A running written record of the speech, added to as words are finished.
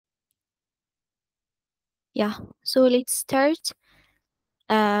Yeah, so let's start.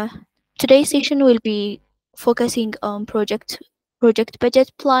 Uh, Today's session will be focusing on project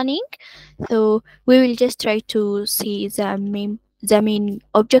budget planning. So we will just try to see the main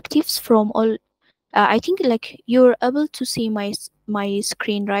objectives from all. I think like you're able to see my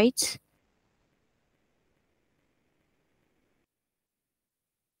screen, right?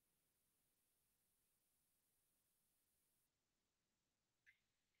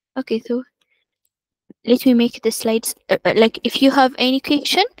 Okay, so let me make the slides. Like if you have any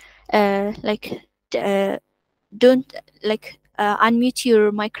question, like uh, don't unmute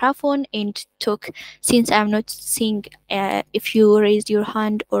your microphone and talk, since I'm not seeing if you raised your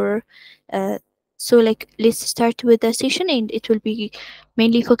hand or uh, so like let's start with the session, and it will be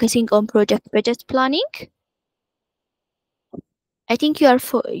mainly focusing on project budget planning. I think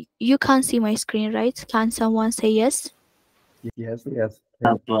you can see my screen, right? Can someone say yes? Yes, yes.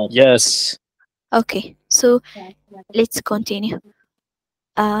 Yes. Okay, so let's continue.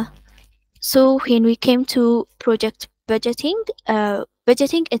 uh So when we came to project budgeting,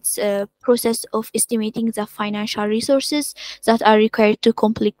 it's a process of estimating the financial resources that are required to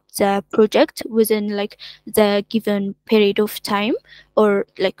complete the project within like the given period of time, or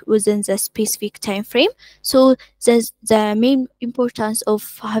like within the specific time frame. So the main importance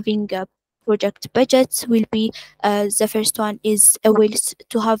of having a project budget will be, the first one is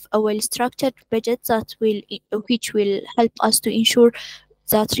to have a well structured budget which will help us to ensure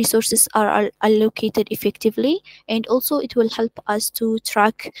that resources are allocated effectively, and also it will help us to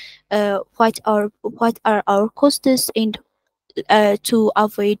track what are our costs, and to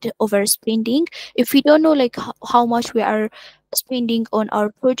avoid overspending. If we don't know like how much we are spending on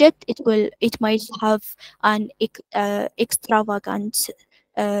our project, it might have an extravagant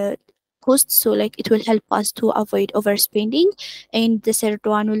uh, cost, so like it will help us to avoid overspending. And the third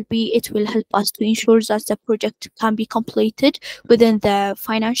one will be, it will help us to ensure that the project can be completed within the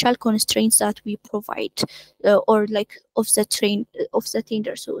financial constraints that we provide, or like of the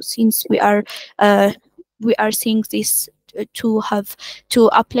tender. So since we are seeing this to have to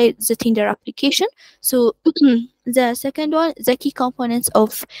apply the tender application. So the second one, the key components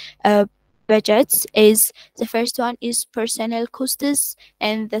of uh, budgets is, the first one is personnel costs,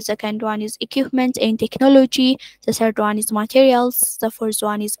 and the second one is equipment and technology, the third one is materials, the fourth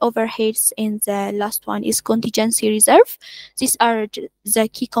one is overheads, and the last one is contingency reserve. These are the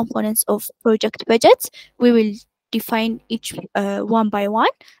key components of project budgets. We will define each one by one,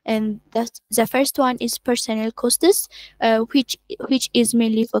 and that the first one is personnel costs, which is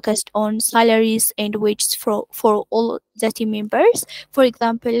mainly focused on salaries and wages for all the team members. For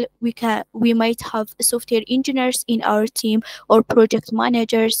example, we might have software engineers in our team, or project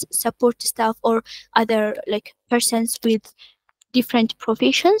managers, support staff, or other like persons with different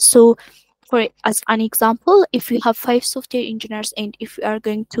professions. So for as an example, if we have five software engineers, and if we are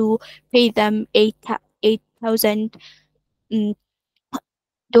going to pay them 8,000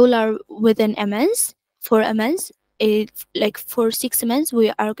 dollar within a month, for a month, it like for 6 months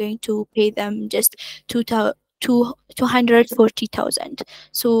we are going to pay them just 240,000.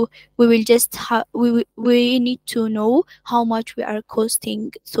 So we need to know how much we are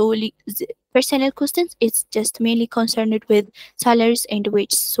costing. So personnel costs is just mainly concerned with salaries and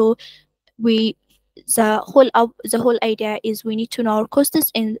wages. So we the whole idea is we need to know our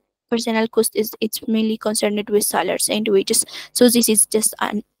costs, and personnel cost is it's mainly concerned with salaries and wages. So this is just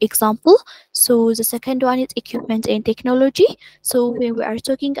an example. So the second one is equipment and technology. So when we are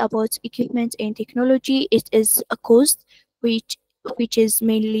talking about equipment and technology, it is a cost which is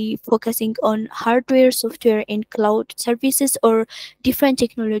mainly focusing on hardware, software, and cloud services, or different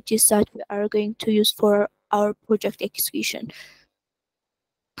technologies that we are going to use for our project execution.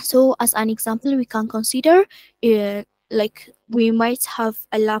 So as an example, we can consider, like we might have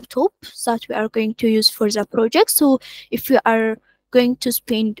a laptop that we are going to use for the project. So if we are going to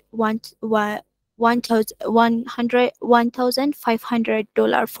spend 1,500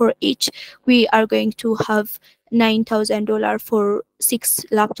 dollar for each, we are going to have $9,000 for six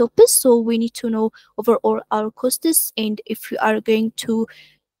laptops. So we need to know overall our costs, and if we are going to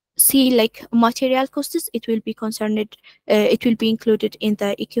see like material costs, it will be included in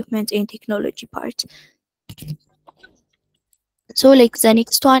the equipment and technology part. So like the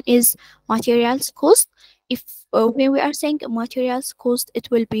next one is materials cost. If when we are saying materials cost, it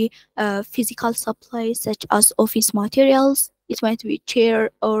will be physical supplies such as office materials. It might be chair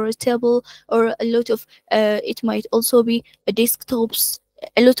or a table, or a lot of it might also be desktops,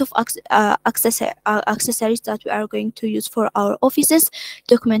 a lot of accessories that we are going to use for our offices,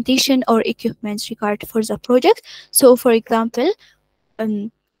 documentation or equipment required for the project. So for example,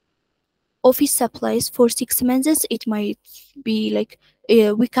 um, office supplies for 6 months, it might be like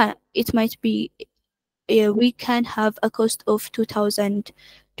we can it might be we can have a cost of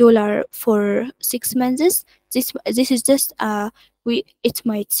 $2,000 for 6 months. This is just we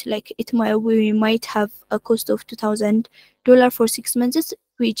might have a cost of $2,000 for 6 months,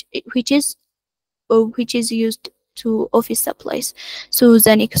 which is which is used to office supplies. So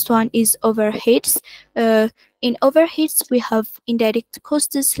the next one is overheads. Uh, in overheads, we have indirect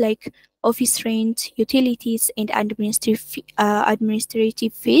costs like office rent, utilities, and administrative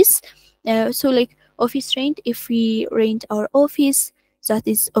fees. So like office rent, if we rent our office, that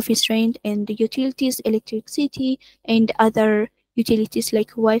is office rent, and the utilities, electricity, and other utilities like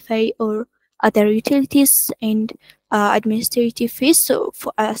Wi-Fi or other utilities, and administrative fees. So,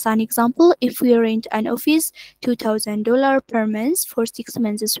 as an example, if we rent an office $2,000 per month for 6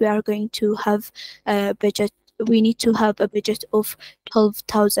 months, we are going to have a budget. We need to have a budget of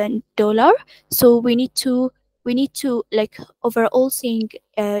 $12,000. So we need to like overall seeing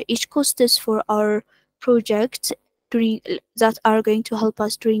each costs for our project during that are going to help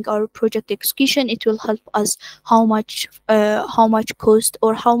us during our project execution. It will help us how much cost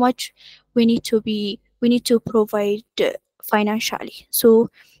or how much we need to provide financially. So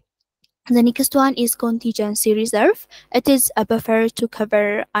the next one is contingency reserve. It is a buffer to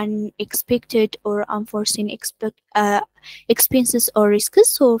cover unexpected or unforeseen expenses or risks.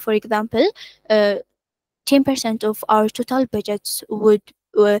 So for example, 10% of our total budgets would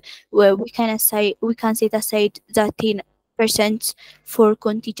we can set aside that 10% for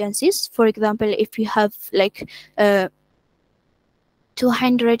contingencies. For example, if you have like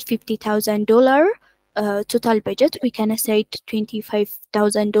 $250,000 total budget, we can assign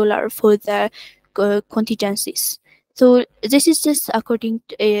 $25,000 for the contingencies. So this is just according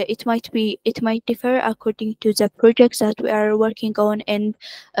to, it might differ according to the projects that we are working on, and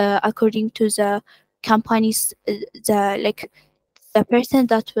according to the companies, the person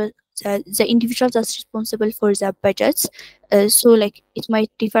that will the individual that's responsible for the budgets. So like it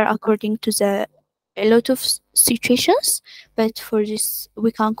might differ according to the a lot of situations, but for this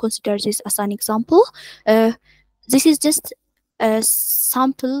we can consider this as an example. uh, this is just a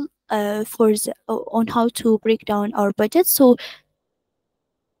sample on how to break down our budget. So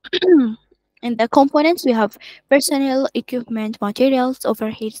in the components, we have personnel, equipment, materials,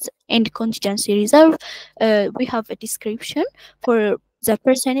 overheads, and contingency reserve. We have a description for the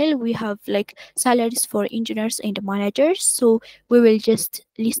personnel. We have like salaries for engineers and managers. So we will just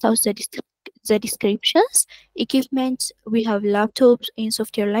list out the descriptions. Equipment, we have laptops and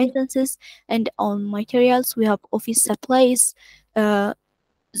software licenses, and on materials, we have office supplies. Uh,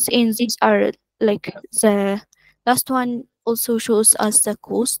 and these are like the last one also shows us the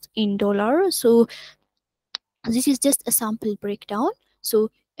cost in dollar. So this is just a sample breakdown. So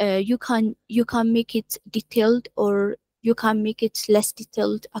you can make it detailed, or you can make it less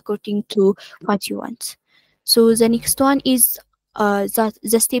detailed according to what you want. So the next one is that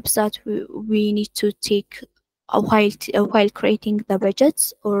the steps that we need to take while creating the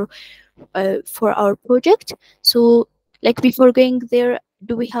budgets or for our project. So like before going there,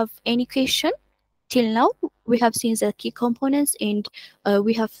 do we have any question? Till now we have seen the key components, and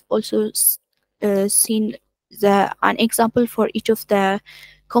we have also seen an example for each of the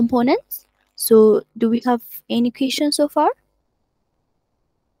components. So do we have any questions so far?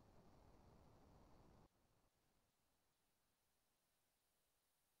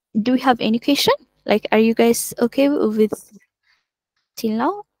 Do we have any question? Like, are you guys okay with till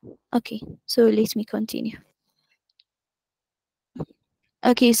now? Okay, so let me continue.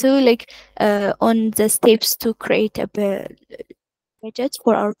 Okay, so like on the steps to create a budget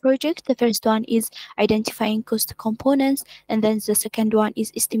for our project. The first one is identifying cost components, and then the second one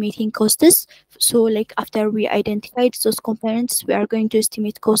is estimating costs. So like after we identified those components, we are going to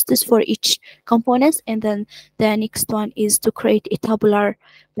estimate costs for each components, and then the next one is to create a tabular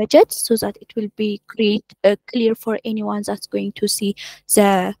budget so that it will be clear for anyone that's going to see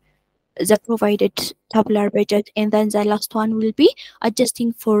the provided tabular budget. And then the last one will be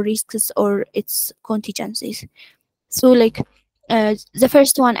adjusting for risks or its contingencies. So like the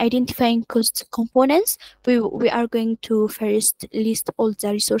first one, identifying cost components, we are going to first list all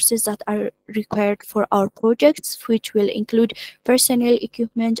the resources that are required for our projects, which will include personnel,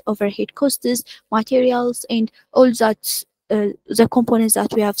 equipment, overhead costs, materials, and all that the components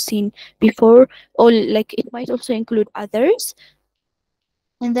that we have seen before. All like it might also include others.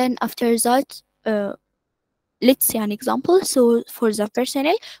 And then after that, let's see an example. So for the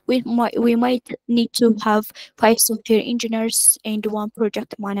personnel, we might need to have 5 software engineers and 1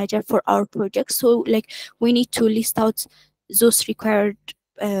 project manager for our project. So like we need to list out those required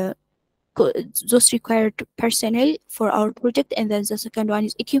uh, co- those required personnel for our project. And then the second one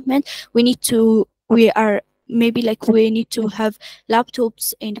is equipment. We are maybe like we need to have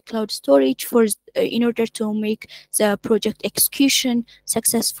laptops and cloud storage in order to make the project execution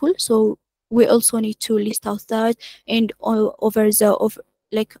successful. So we also need to list out that. And over the over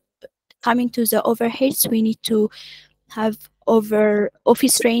like coming to the overheads, we need to have over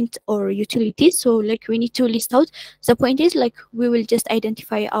office rent or utilities. So like we need to list out. The point is like we will just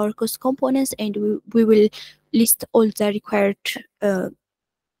identify our cost components, and we will list all the required uh,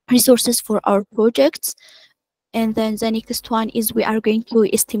 resources for our projects. And then the next one is we are going to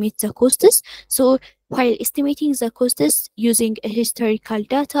estimate the costs. So while estimating the costs using a historical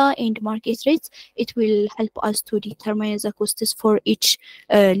data and market rates, it will help us to determine the costs for each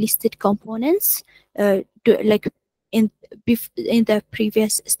listed components, like in the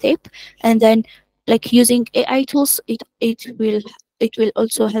previous step. And then like using AI tools, it will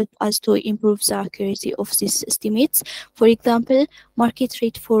also help us to improve the accuracy of these estimates. For example, market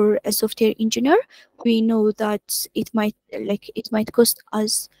rate for a software engineer, we know that it might cost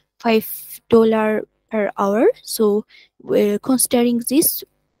us $5 per hour. So considering this,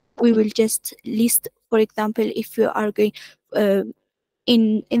 we will just list, for example, if you are going uh,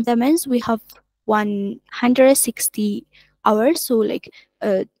 in the men's, we have 160 hours. So like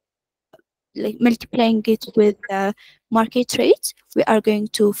multiplying it with the market rate, we are going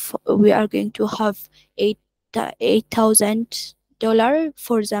to have $8,000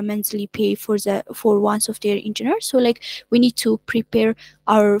 for the monthly pay for one software engineer. So like we need to prepare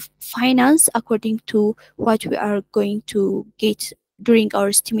our finance according to what we are going to get during our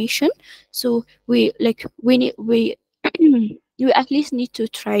estimation. So we we at least need to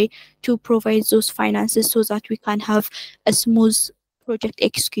try to provide those finances so that we can have a smooth project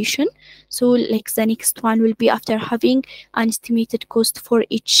execution. So like the next one will be, after having an estimated cost for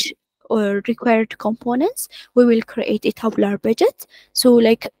each or required components, we will create a tabular budget. So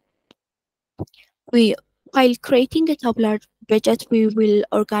like we while creating a tabular budget, we will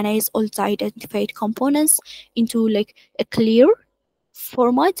organize all the identified components into like a clear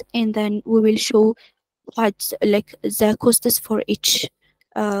format, and then we will show what like the costs for each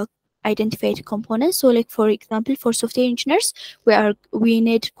uh, identified component. So like for example, for software engineers, we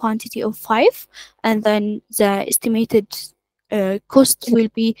need quantity of 5, and then the estimated cost will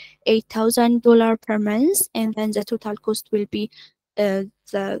be $8,000 per month, and then the total cost will be the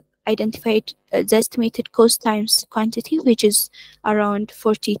the estimated cost times quantity, which is around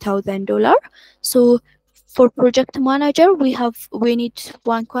 $40,000. So for project manager, we need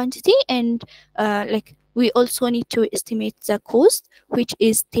one quantity, and like we also need to estimate the cost, which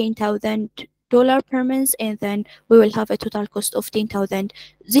is $10,000 per month, and then we will have a total cost of 10,000.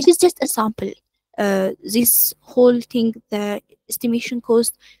 This is just a sample. This whole thing, the estimation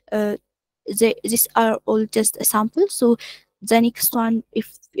cost, these are all just a sample. So the next one,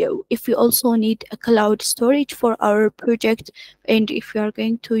 if we also need a cloud storage for our project, and if we are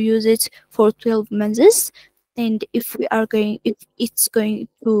going to use it for 12 months, and if it's going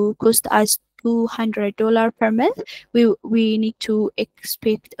to cost us $200 per month, we need to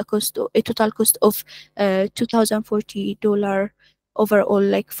expect a total cost of $2,040 overall,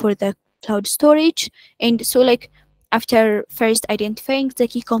 like for the cloud storage. And so like after first identifying the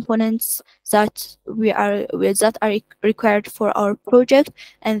key components that are required for our project,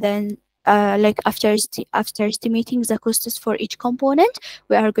 and then after estimating the costs for each component,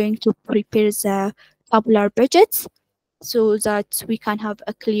 we are going to prepare the tabular budgets so that we can have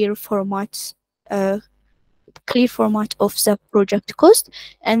a uh, clear format of the project cost.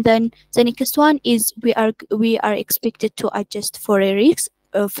 And then the next one is we are expected to adjust for a risk.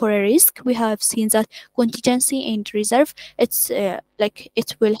 For a risk, we have seen that contingency and reserve,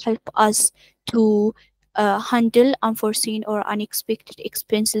 it will help us to handle unforeseen or unexpected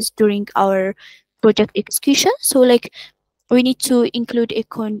expenses during our project execution. So like we need to include a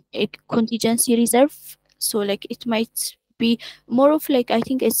contingency reserve. So like it might be more of like, I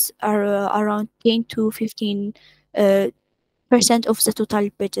think it's around 10 to 15 uh, percent of the total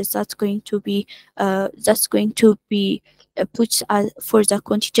budget that's going to be put for the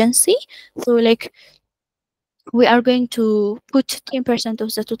contingency. So like we are going to put 10%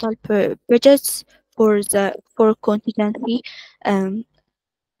 of the total budgets for contingency. um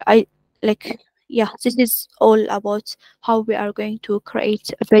I like yeah, this is all about how we are going to create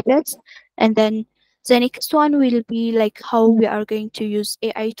a budget. And then the next one will be like how we are going to use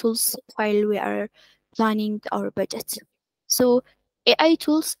AI tools while we are planning our budget. So AI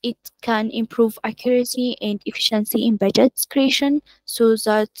tools, it can improve accuracy and efficiency in budget creation, so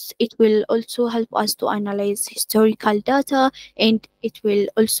that it will also help us to analyze historical data, and it will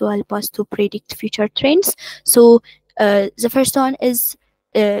also help us to predict future trends. So the first one is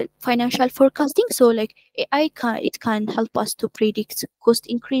financial forecasting. So like AI can, it can help us to predict cost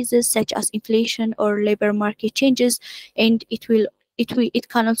increases such as inflation or labor market changes, and it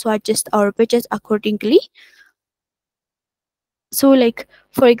can also adjust our budget accordingly. So, like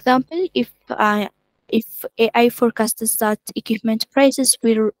for example, if AI forecasts that equipment prices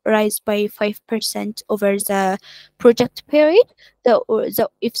will rise by 5% over the project period,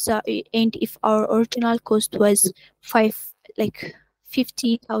 if our original cost was five like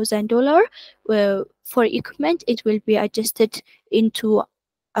 $50,000, well, for equipment it will be adjusted into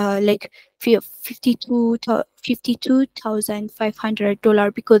like 52,500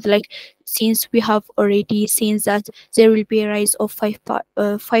 dollar, because like since we have already seen that there will be a rise of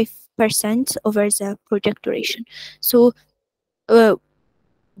 5% over the project duration. So uh,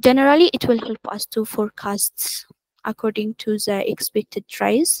 generally it will help us to forecast according to the expected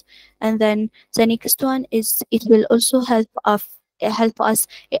rise. And then the next one is it will also help us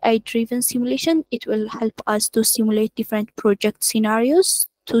AI driven simulation. It will help us to simulate different project scenarios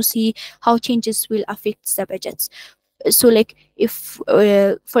to see how changes will affect the budgets. So like if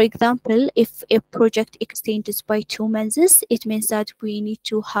for example, if a project extends by 2 months, it means that we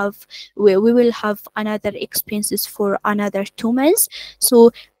will have another expenses for another 2 months. So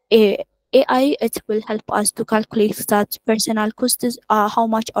uh, AI, it will help us to calculate that personal costs, how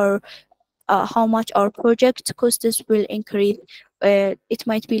much our project costs will increase. It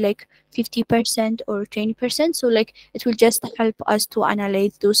might be like 50% or 20%. So like it will just help us to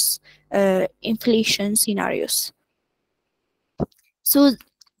analyze those inflation scenarios. So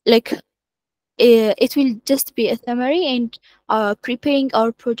like it will just be a summary, and preparing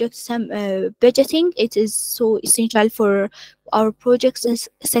our project budgeting, it is so essential for our project's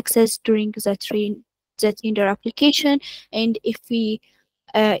success during the tender application. And if we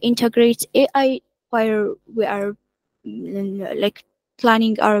integrate AI while we are like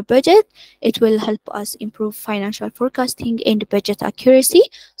planning our budget, it will help us improve financial forecasting and budget accuracy.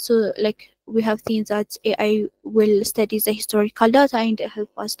 So like we have seen that AI will study the historical data and help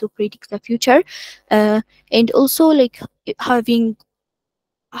us to predict the future. And also like having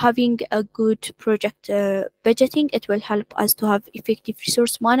a good project budgeting, it will help us to have effective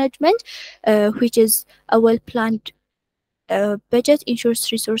resource management, which is a well planned budget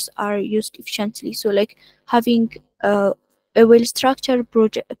ensures resources are used efficiently. So like having a well-structured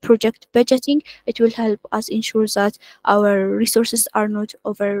project budgeting, it will help us ensure that our resources are not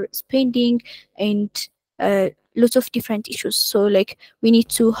overspending, and lots of different issues. So like we need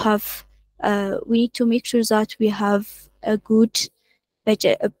to make sure that we have a good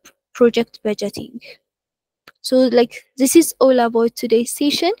project budgeting. So like this is all about today's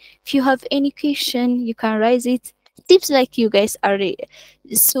session. If you have any question, you can raise it. Seems like you guys are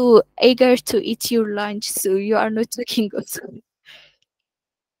so eager to eat your lunch, so you are not talking also.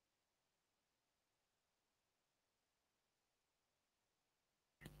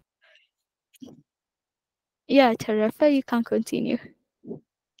 Yeah, Tarafa, you can continue.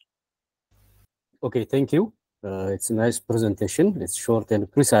 Okay, thank you. It's a nice presentation. It's short and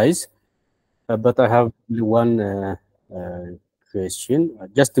precise. But I have only one uh, question.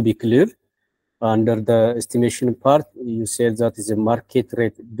 Just to be clear, under the estimation part, you said that is a market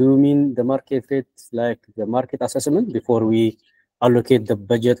rate. Do you mean the market rate like the market assessment before we allocate the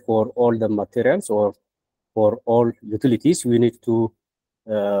budget for all the materials, or for all utilities, we need to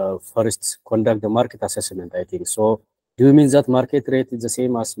first conduct the market assessment, I think. So do you mean that market rate is the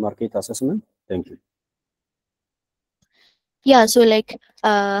same as market assessment? Thank you. Yeah, so like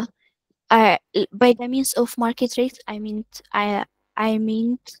by the means of market rate, I meant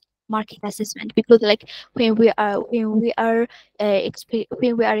market assessment, because like when we are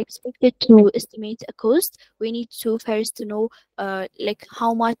expected to estimate a cost, we need to first to know like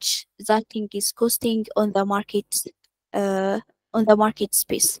how much that thing is costing uh on the market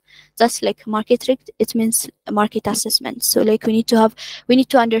space. That's like market rate, it means market assessment. So like we need to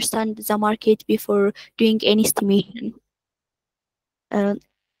understand the market before doing any estimation. uh,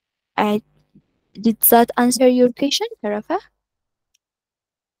 I Did that answer your question, Tarafa?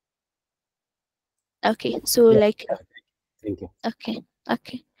 Okay, so Yeah, like, yeah, thank you. okay,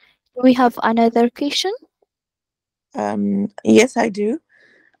 okay. We have another question. Yes, I do.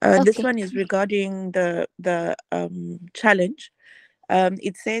 This Okay. one is regarding the challenge.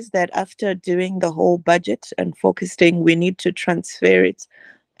 It says that after doing the whole budget and focusing, we need to transfer it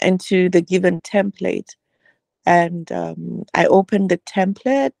into the given template. and I opened the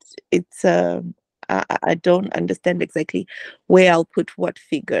template. It's I don't understand exactly where I'll put what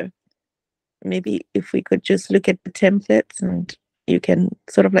figure. Maybe if we could just look at the templates and you can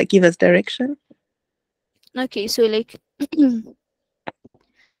sort of like give us direction. Okay, so like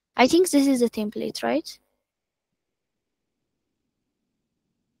I think this is a template, right?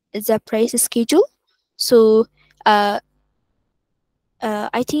 It's a price schedule. So uh,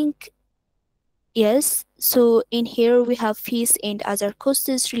 I think yes. So in here we have fees and other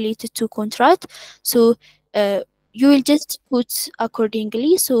costs related to contract. So uh, you will just put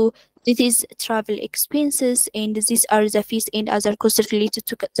accordingly. So this is travel expenses and these are the fees and other costs related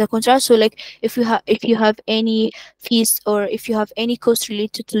to the contract. So like if you have any fees or if you have any cost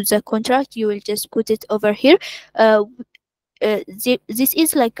related to the contract, you will just put it over here. Uh, this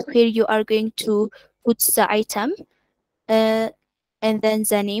is like where you are going to put the item uh, and then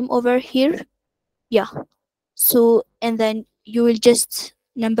the name over here. Yeah. So and then you will just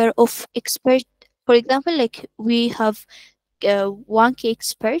number of expert. For example, like we have 1K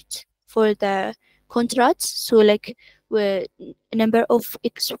expert for the contracts. So like number of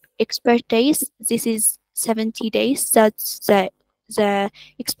expert days. This is 70 days. That's the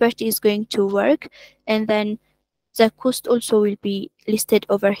expert is going to work, and then the cost also will be listed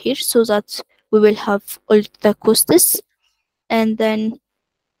over here so that we will have all the costs. And then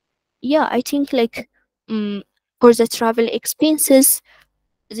yeah, I think like um, for the travel expenses,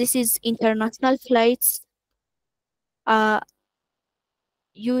 this is international flights. uh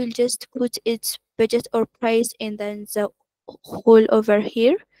you will just put its budget or price and then the whole over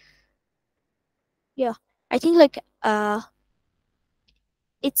here. Yeah, I think like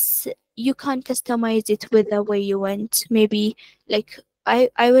it's you can customize it with the way you want. Maybe like I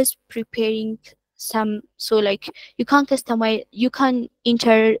was preparing some, so like you can customize, you can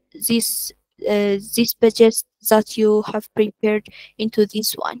enter this budget that you have prepared into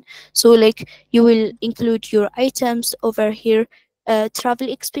this one. So like you will include your items over here.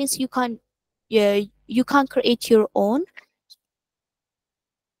 Travel expense, you can, yeah, you can create your own.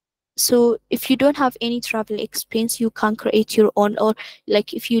 So if you don't have any travel expense, you can create your own, or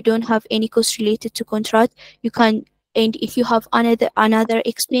like if you don't have any cost related to contract, you can. And if you have another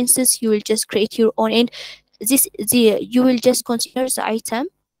expenses, you will just create your own. And this the you will just consider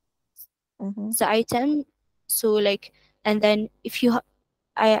Mm-hmm. the item. So like, and then if you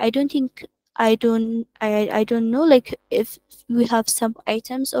I don't think, I don't know like if we have some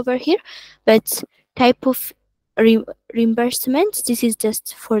items over here, but type of re- reimbursement, this is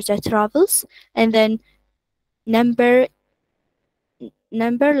just for the travels. And then number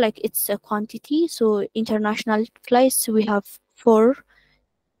number, like it's a quantity. So international flights, we have four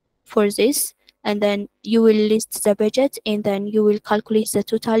for this. And then you will list the budget and then you will calculate the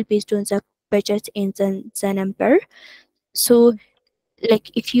total based on the budget and then the number. So like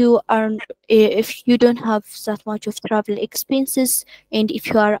if you don't have that much of travel expenses, and if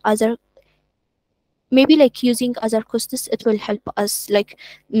you are other, maybe like using other costs, it will help us like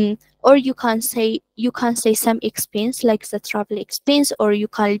or you can say some expense like the travel expense, or you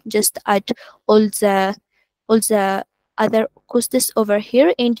can just add all the all the other costs over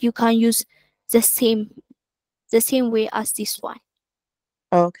here, and you can use the same way as this one.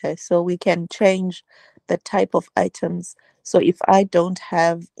 Okay, so we can change the type of items. So if I don't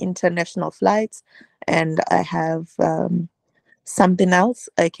have international flights and I have something else,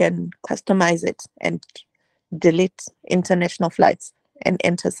 I can customize it and delete international flights and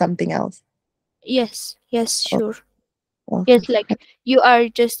enter something else. Yes, yes, Oh, sure. okay. Yes, like you are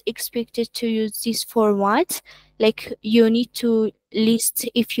just expected to use this format. Like you need to list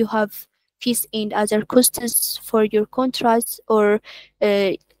if you have fees and other costs for your contracts or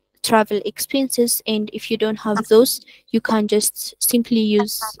uh, travel expenses, and if you don't have those, you can just simply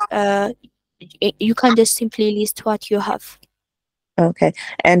use you can just simply list what you have. Okay.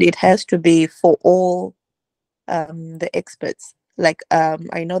 And it has to be for all the experts. Like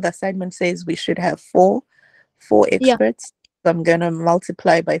I know the assignment says we should have four Yeah. experts. So I'm gonna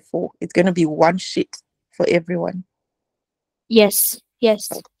multiply by four. It's gonna be one sheet for everyone. Yes. Yes.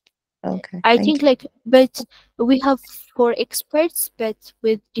 Okay, I thank think you. like, but we have four experts, but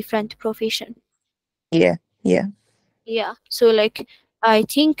with different profession. Yeah, yeah. Yeah. So like I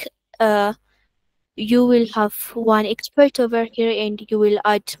think uh you will have one expert over here and you will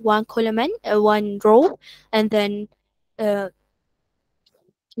add one column, one row, and then uh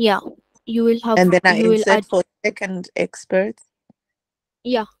yeah, And then I you will insert add. for second expert.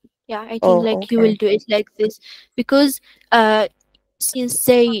 Yeah, yeah, I think Oh, like you will okay. do it like this because uh since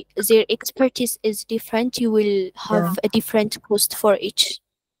their expertise is different, you will Yeah. have a different cost for each.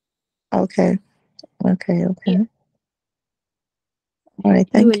 Okay. Okay, Yeah, okay. All right,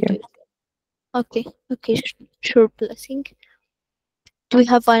 we thank will you. do it. Okay, okay, sure, blessing. Do we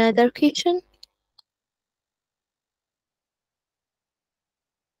have another question?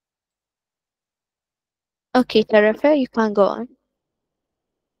 Okay, Tarafa, you can go on.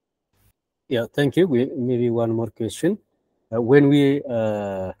 Yeah, thank you. Maybe one more question. When we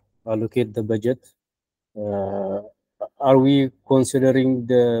allocate the budget, uh, are we considering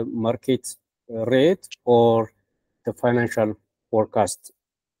the market rate or the financial forecast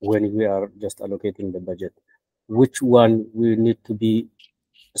when we are just allocating the budget? Which one we need to be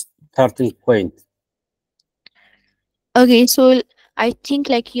starting point? Okay, so I think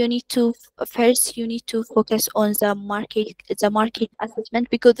like you need to first you need to focus on the market assessment,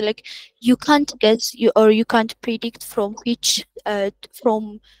 because like you can't guess you or you can't predict from which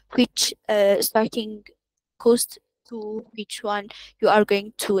starting cost to which one you are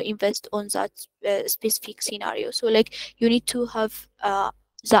going to invest on that specific scenario. So like you need to have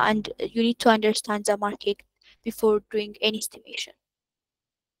and you need to understand the market before doing any estimation.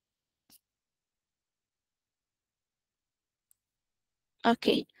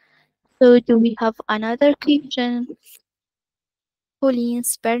 Okay. So do we have another question?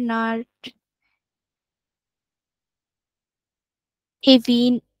 Collins, Bernard,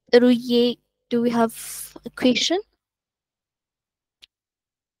 Kevin, Ruye, do we have a question?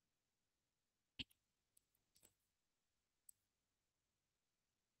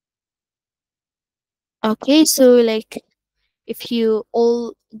 Okay, so like if you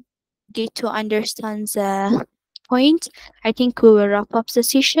all get to understand the point, I think we will wrap up the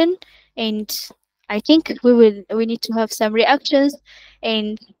session, and I think we need to have some reactions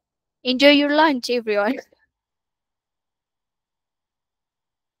and enjoy your lunch, everyone.